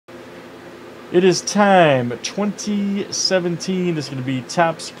It is time. 2017. This is going to be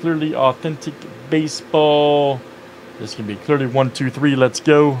Topps Clearly Authentic Baseball. This is going to be Clearly 123. Let's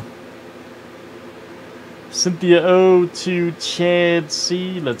go. Cynthia O to Chad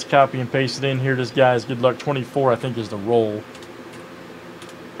C. Let's copy and paste it in here. This guy's good luck 24, I think, is the roll.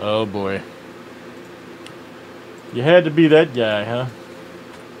 Oh boy. You had to be that guy, huh?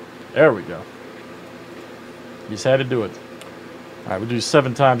 There we go. You just had to do it. All right, we'll do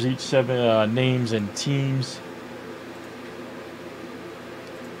 7 times each, 7 names and teams.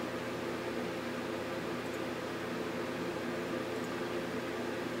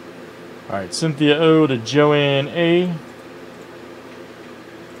 All right, Cynthia O to Joanne A. All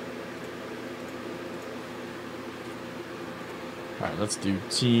right, let's do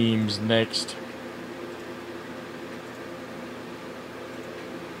teams next.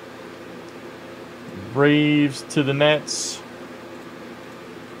 Braves to the Nets.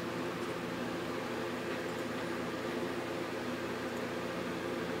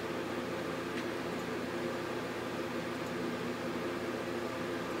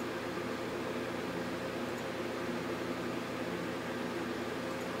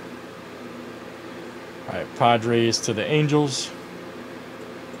 All right, Padres to the Angels.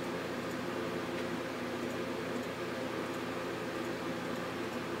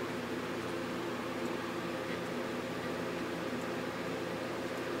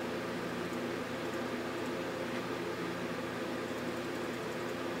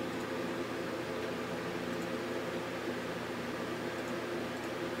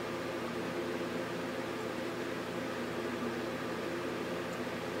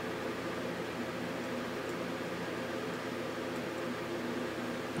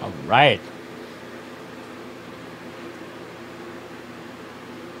 All right.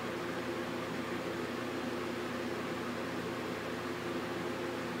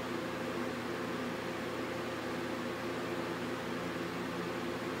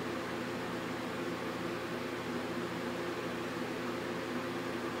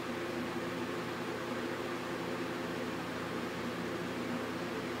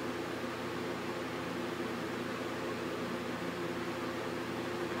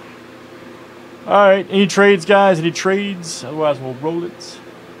 All right, any trades, guys? Any trades? Otherwise, we'll roll it.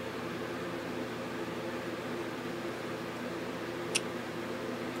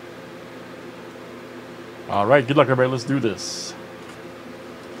 All right, good luck, everybody. Let's do this.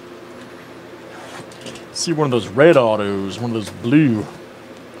 Let's see one of those red autos, one of those blue.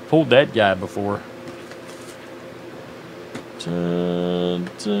 Pulled that guy before. Dun,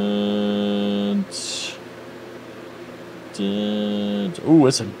 dun, oh,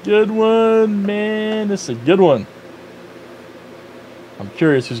 it's a good one, man. It's a good one. I'm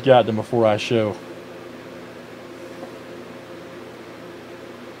curious who's got them before I show.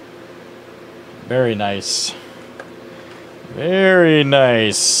 Very nice. Very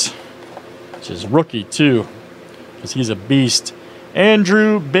nice. Which is rookie, too. Because he's a beast.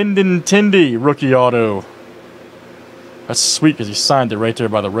 Andrew Benintendi, rookie auto. That's sweet because he signed it right there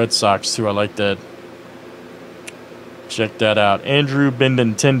by the Red Sox, too. I like that. Check that out. Andrew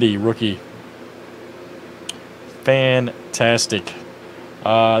Benintendi, rookie. Fantastic.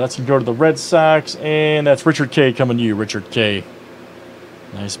 That's going to go to the Red Sox. And that's Richard K coming to you, Richard K.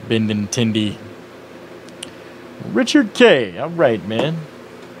 Nice Benintendi. Richard K. All right, man.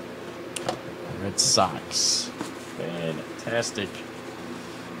 Red Sox. Fantastic.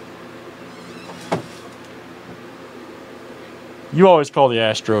 You always call the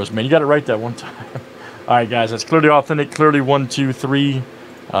Astros, man. You got it right that one time. All right, guys, that's Clearly Authentic, Clearly 123.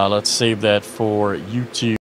 Let's save that for YouTube.